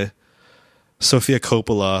the Sofia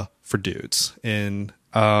Coppola for dudes. And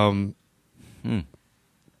not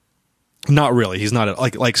really. He's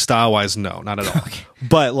not like style wise, no, not at all. Okay.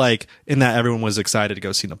 But like in that everyone was excited to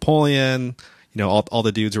go see Napoleon. You know, all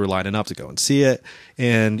the dudes were lining up to go and see it.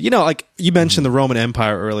 And, you know, like you mentioned the Roman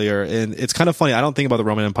Empire earlier, and it's kind of funny. I don't think about the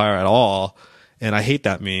Roman Empire at all. and I hate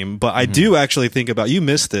that meme. But I do actually think about, you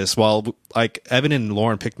missed this while like Evan and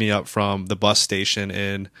Lauren picked me up from the bus station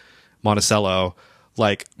in Monticello,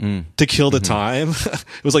 like to kill the time.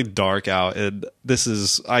 It was like dark out, and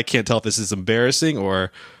I can't tell if this is embarrassing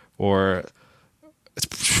or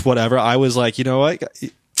it's whatever. I was like, you know what?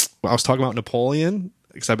 I was talking about Napoleon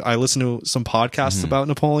because I listened to some podcasts about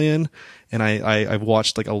Napoleon, and I've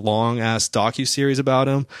watched like a long ass docu-series about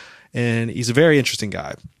him, and he's a very interesting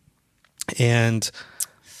guy. And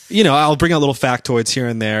you know, I'll bring out little factoids here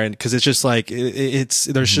and there, and because it's just like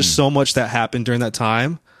there's just so much that happened during that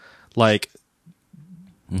time, like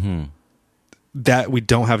that we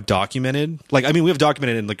don't have documented. Like, I mean, we have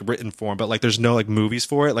documented in like written form, but like there's no like movies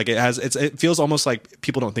for it. Like it feels almost like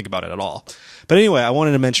people don't think about it at all. But anyway, I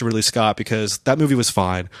wanted to mention Ridley Scott because that movie was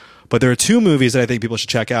fine. But there are two movies that I think people should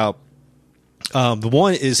check out. The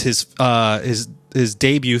one is his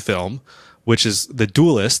debut film, which is The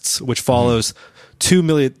Duelists, which follows two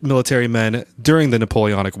military men during the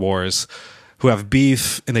Napoleonic Wars who have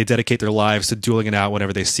beef, and they dedicate their lives to dueling it out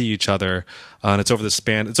whenever they see each other. And it's over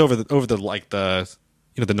the like the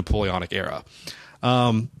Napoleonic era.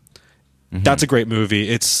 That's a great movie.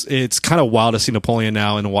 It's kind of wild to see Napoleon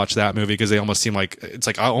now and watch that movie because they almost seem like it's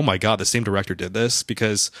like, oh my God, the same director did this,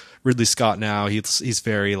 because Ridley Scott now he's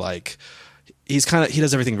very like, he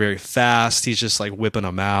does everything very fast. He's just like whipping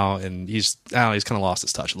them out, and he's kind of lost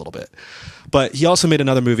his touch a little bit. But he also made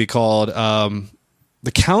another movie called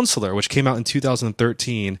The Counselor, which came out in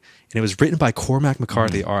 2013, and it was written by Cormac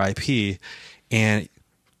McCarthy, R.I.P. And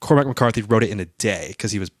Cormac McCarthy wrote it in a day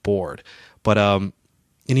because he was bored. But and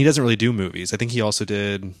he doesn't really do movies. I think he also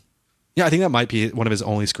did. Yeah, I think that might be one of his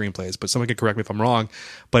only screenplays, but someone can correct me if I'm wrong.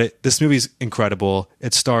 But this movie's incredible.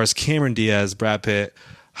 It stars Cameron Diaz, Brad Pitt,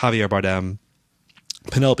 Javier Bardem,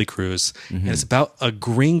 Penelope Cruz, and it's about a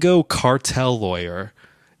gringo cartel lawyer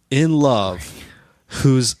in love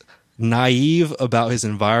who's naive about his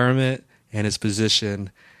environment and his position.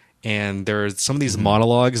 And there's some of these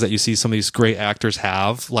monologues that you see some of these great actors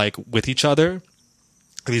have like with each other,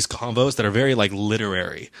 these convos that are very like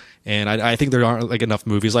literary. And I think there aren't like enough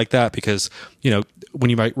movies like that because, you know,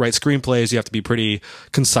 when you write screenplays, you have to be pretty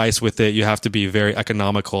concise with it. You have to be very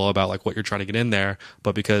economical about like what you're trying to get in there.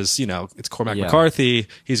 But because, you know, it's Cormac McCarthy,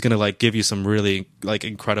 he's going to like give you some really like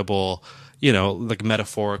incredible, you know, like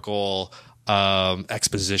metaphorical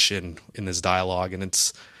exposition in this dialogue. And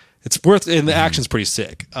it's worth, and the action's pretty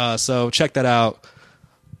sick. So check that out.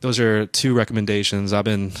 Those are two recommendations.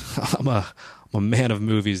 I'm a man of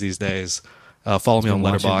movies these days. Follow me on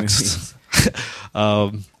Letterboxd.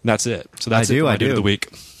 That's it. So that's it for my dude of the week.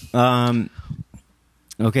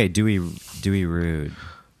 Okay, Dewey Rude.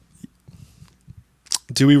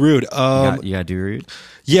 Dewey Rude. You got Dewey Rude?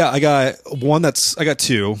 Yeah, I got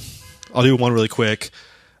two. I'll do one really quick.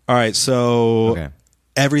 All right, so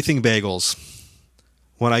Everything Bagels.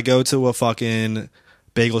 When I go to a fucking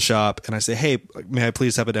bagel shop and I say, hey, may I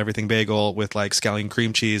please have an Everything Bagel with like scallion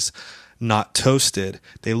cream cheese, not toasted,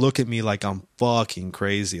 they look at me like I'm fucking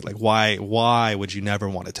crazy. Like, why would you never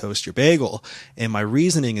want to toast your bagel? And my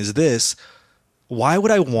reasoning is this: why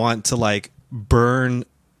would I want to like burn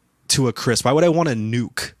to a crisp? Why would I want to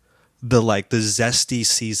nuke the zesty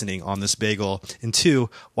seasoning on this bagel? And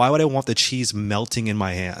two, why would I want the cheese melting in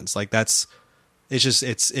my hands? Like it's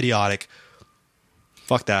idiotic.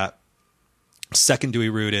 Fuck that. Second Dewey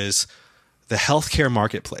Rude is the healthcare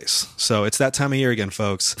marketplace. So it's that time of year again,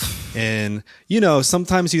 folks. And, you know,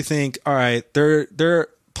 sometimes you think, all right, they're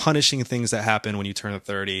punishing things that happen when you turn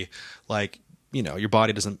 30. Like, you know, your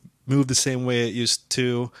body doesn't move the same way it used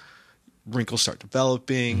to. Wrinkles start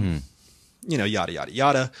developing, you know, yada, yada,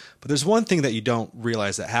 yada. But there's one thing that you don't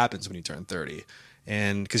realize that happens when you turn 30.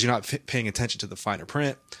 And because you're not paying attention to the finer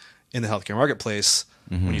print in the healthcare marketplace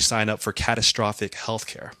when you sign up for catastrophic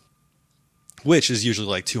healthcare, which is usually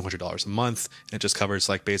like $200 a month. And it just covers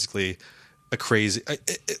like basically a crazy,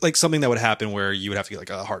 like something that would happen where you would have to get like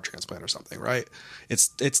a heart transplant or something, right?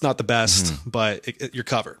 It's not the best, but you're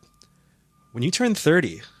covered. When you turn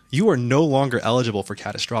 30, you are no longer eligible for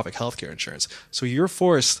catastrophic healthcare insurance. So you're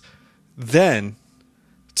forced then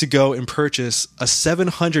to go and purchase a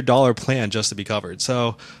 $700 plan just to be covered.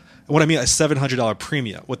 So what I mean, a $700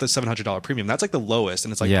 premium. With the $700 premium, that's like the lowest,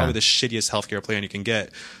 and it's like probably the shittiest healthcare plan you can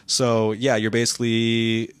get. So yeah, you're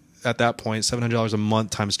basically at that point $700 a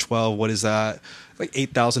month times 12. What is that? Like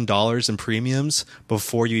 $8,000 in premiums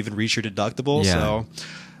before you even reach your deductible. Yeah. So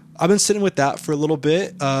I've been sitting with that for a little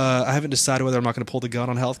bit. I haven't decided whether I'm not going to pull the gun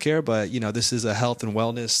on healthcare, but you know, this is a health and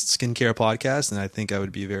wellness skincare podcast, and I think I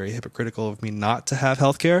would be very hypocritical of me not to have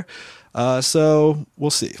healthcare. So we'll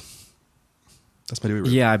see. That's my Dewey Rude.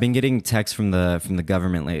 Yeah, I've been getting texts from the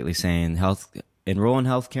government lately saying enroll in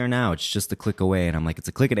healthcare now. It's just a click away. And I'm like, it's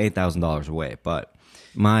a click at $8,000 away. But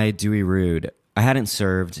my Dewey Rude, I hadn't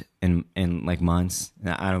served in like months.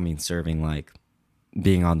 I don't mean serving like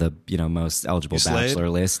being on the most eligible bachelor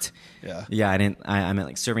list. Yeah. I didn't. I meant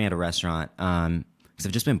like serving at a restaurant. Because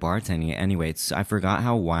I've just been bartending anyway. I forgot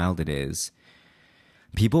how wild it is.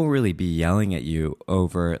 People really be yelling at you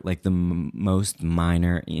over like the most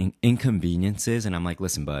minor inconveniences, and I'm like,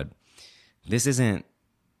 listen, bud, this isn't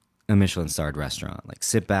a Michelin-starred restaurant. Like,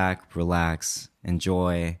 sit back, relax,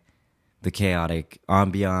 enjoy the chaotic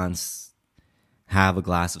ambiance. Have a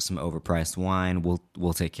glass of some overpriced wine.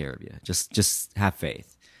 We'll take care of you. Just have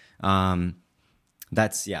faith.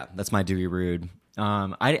 That's my Dewey Rude.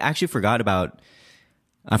 I actually forgot about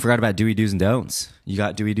Dewey Do's and Don'ts. You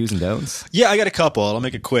got Dewey Do's and Don'ts? Yeah, I got a couple. I'll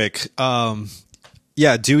make it quick.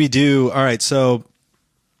 Dewey Do. All right, so,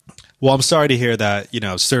 well, I'm sorry to hear that,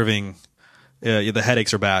 serving, the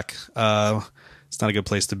headaches are back. It's not a good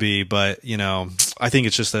place to be, but, I think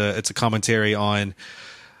it's just it's a commentary on,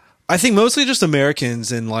 I think mostly just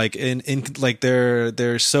Americans and like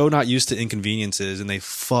they're so not used to inconveniences, and they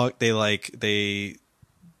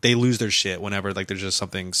lose their shit whenever like there's just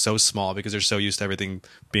something so small because they're so used to everything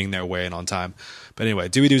being their way and on time. But anyway,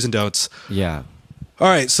 Dewey Do's and Don'ts. Yeah. All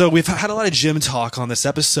right, so we've had a lot of gym talk on this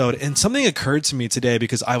episode, and something occurred to me today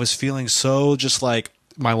because I was feeling so just like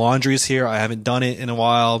my laundry's here. I haven't done it in a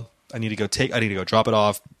while. I need to go drop it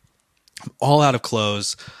off. I'm all out of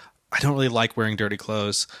clothes. I don't really like wearing dirty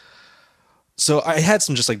clothes. So I had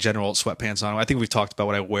some just like general sweatpants on. I think we've talked about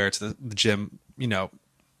what I wear to the gym,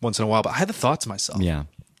 once in a while, but I had the thought to myself. Yeah.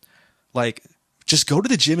 Like, just go to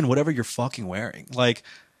the gym in whatever you're fucking wearing. Like,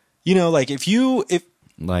 if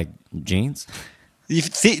like jeans.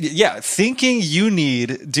 Thinking you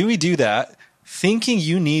need. Do we do that? Thinking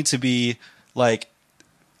you need to be like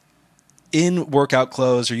in workout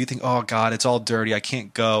clothes, or you think, oh God, it's all dirty, I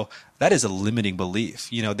can't go. That is a limiting belief.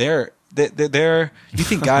 You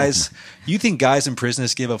think guys in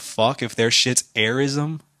prisons give a fuck if their shit's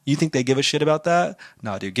airism? You think they give a shit about that?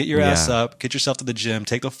 No, dude, get your ass up, get yourself to the gym,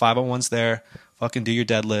 take the 501s there, fucking do your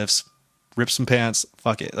deadlifts, rip some pants,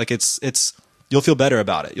 fuck it. Like it's you'll feel better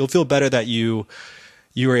about it. You'll feel better that you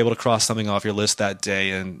were able to cross something off your list that day,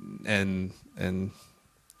 and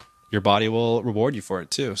your body will reward you for it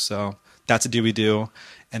too. So that's a Dewey Do.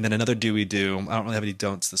 And then another Dewey Do. I don't really have any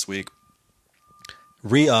don'ts this week.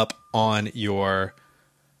 Re-up on your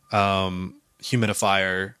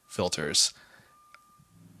humidifier filters.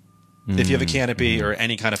 If you have a canopy or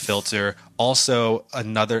any kind of filter. Also,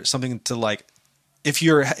 something to like, if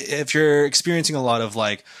you're experiencing a lot of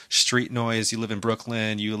like street noise, you live in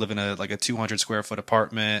Brooklyn, you live in a 200 square foot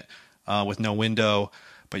apartment with no window,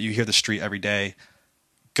 but you hear the street every day,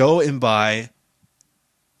 go and buy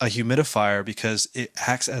a humidifier because it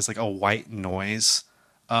acts as like a white noise.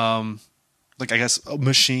 Like I guess a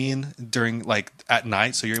machine during like at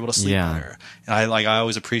night, so you're able to sleep better. And I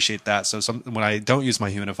always appreciate that. So when I don't use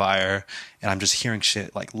my humidifier and I'm just hearing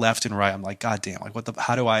shit like left and right, I'm like, God damn, like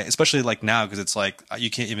how do I? Especially like now because it's like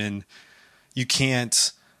you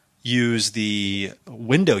can't use the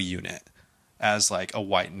window unit as like a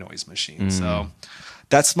white noise machine. So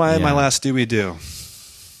that's my last Dewey Do.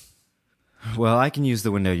 Well, I can use the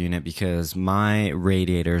window unit because my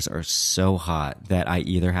radiators are so hot that I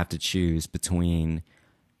either have to choose between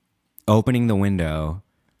opening the window,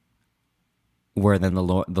 where then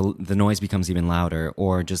the noise becomes even louder,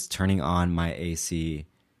 or just turning on my AC.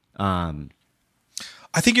 I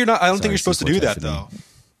think you're not. I don't think you're supposed to do that though.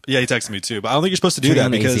 Yeah, he texted me too, but I don't think you're supposed to do that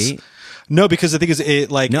because because the thing is,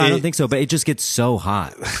 I don't think so. But it just gets so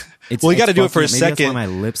hot. Well, you got to do it for a second. That's why my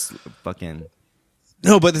lips fucking.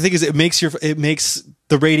 No, but the thing is, it makes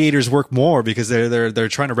the radiators work more because they're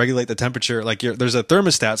trying to regulate the temperature. Like there's a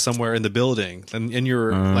thermostat somewhere in the building, and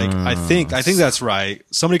you're like, I think that's right.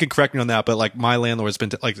 Somebody could correct me on that, but like my landlord's been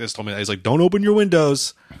just told me that. He's like, don't open your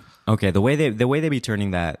windows. Okay, the way they be turning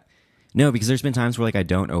that, no, because there's been times where like I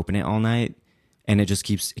don't open it all night, and it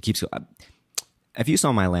keeps. If you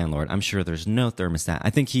saw my landlord, I'm sure there's no thermostat. I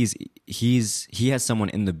think he has someone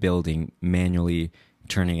in the building manually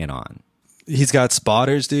turning it on. He's got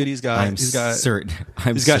spotters, dude. He's got shooters.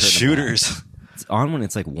 It's on when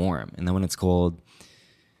it's like warm, and then when it's cold,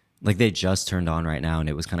 like they just turned on right now, and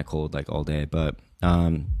it was kind of cold like all day. But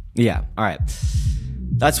yeah, all right.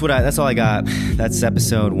 That's all I got. That's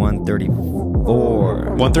episode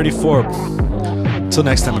 134. 134. Till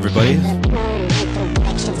next time, everybody.